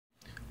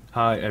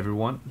Hi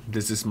everyone,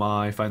 this is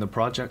my final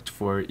project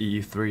for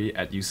EE3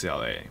 at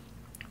UCLA.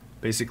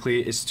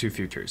 Basically, it's two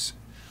filters.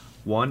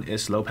 One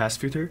is low-pass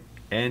filter,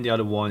 and the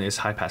other one is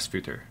high-pass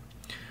filter.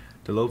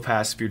 The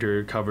low-pass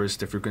filter covers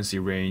the frequency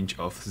range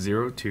of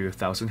 0 to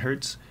 1000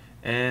 Hz,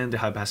 and the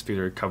high-pass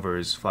filter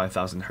covers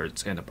 5000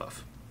 Hz and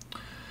above.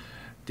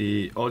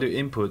 The audio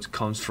input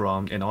comes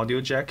from an audio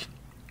jack,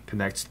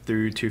 connects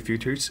through two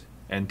filters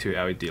and two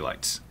LED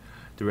lights.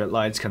 The red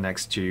lights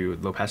connects to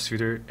low pass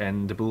filter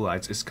and the blue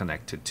lights is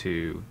connected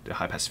to the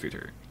high pass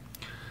filter.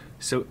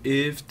 So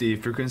if the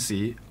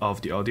frequency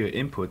of the audio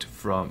input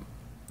from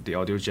the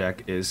audio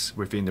jack is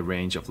within the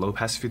range of low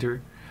pass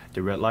filter,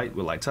 the red light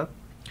will light up.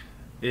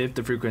 If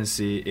the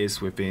frequency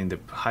is within the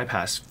high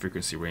pass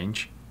frequency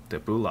range, the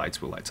blue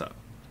lights will light up.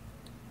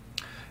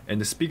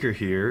 And the speaker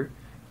here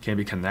can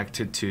be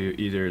connected to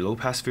either low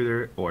pass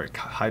filter or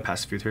high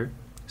pass filter,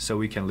 so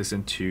we can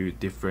listen to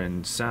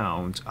different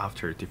sounds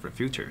after different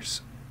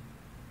filters.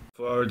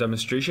 For our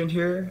demonstration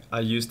here,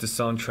 I used the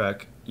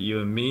soundtrack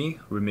You and Me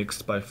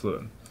remixed by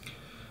Flume.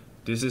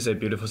 This is a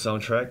beautiful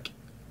soundtrack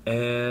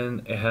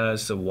and it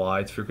has a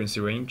wide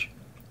frequency range,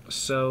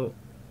 so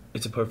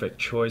it's a perfect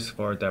choice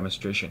for our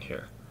demonstration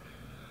here.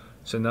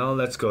 So now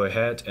let's go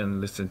ahead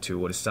and listen to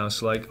what it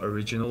sounds like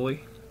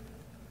originally.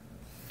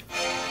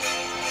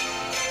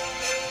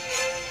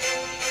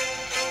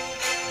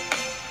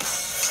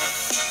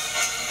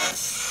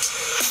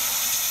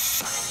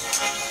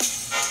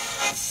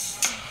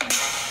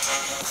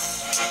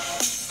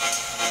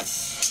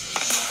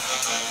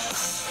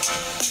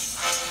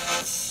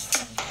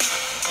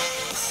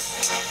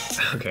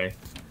 Okay,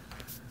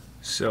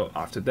 so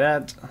after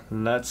that,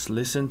 let's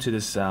listen to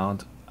the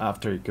sound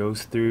after it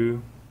goes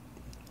through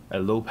a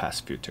low pass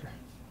filter.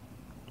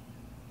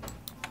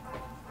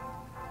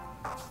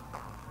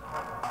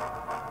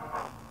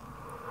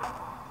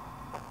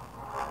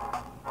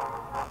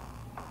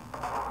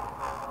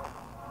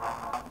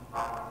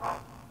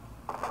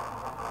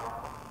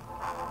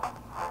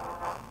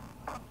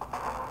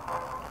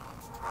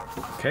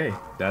 Okay,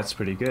 that's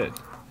pretty good.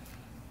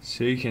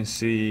 So you can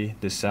see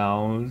the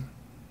sound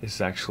is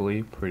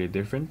actually pretty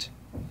different.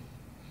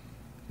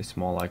 It's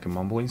more like a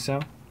mumbling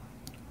sound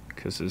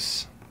because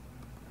it's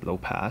low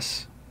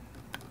pass.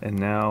 And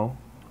now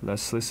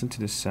let's listen to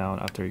the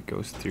sound after it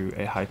goes through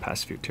a high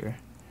pass filter.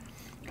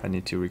 I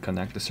need to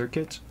reconnect the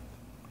circuit,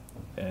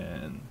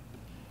 and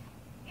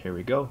here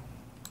we go.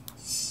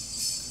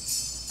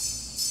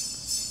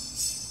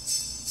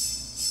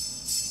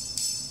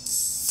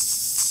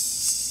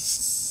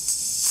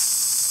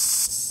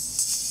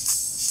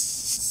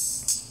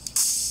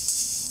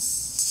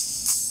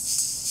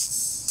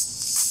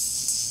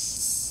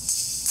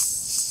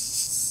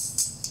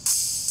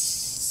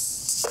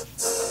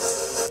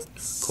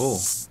 Cool,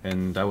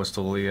 and that was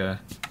totally a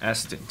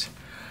accident.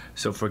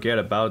 So forget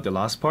about the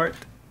last part.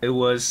 It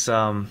was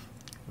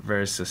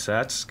very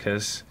sad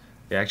because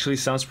it actually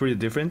sounds pretty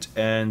different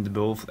and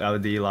both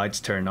LED lights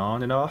turn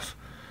on and off.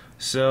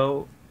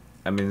 So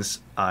that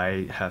means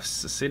I have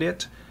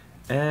succeeded,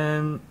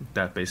 and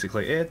that's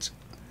basically it.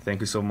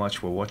 Thank you so much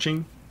for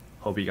watching.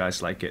 Hope you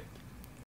guys like it.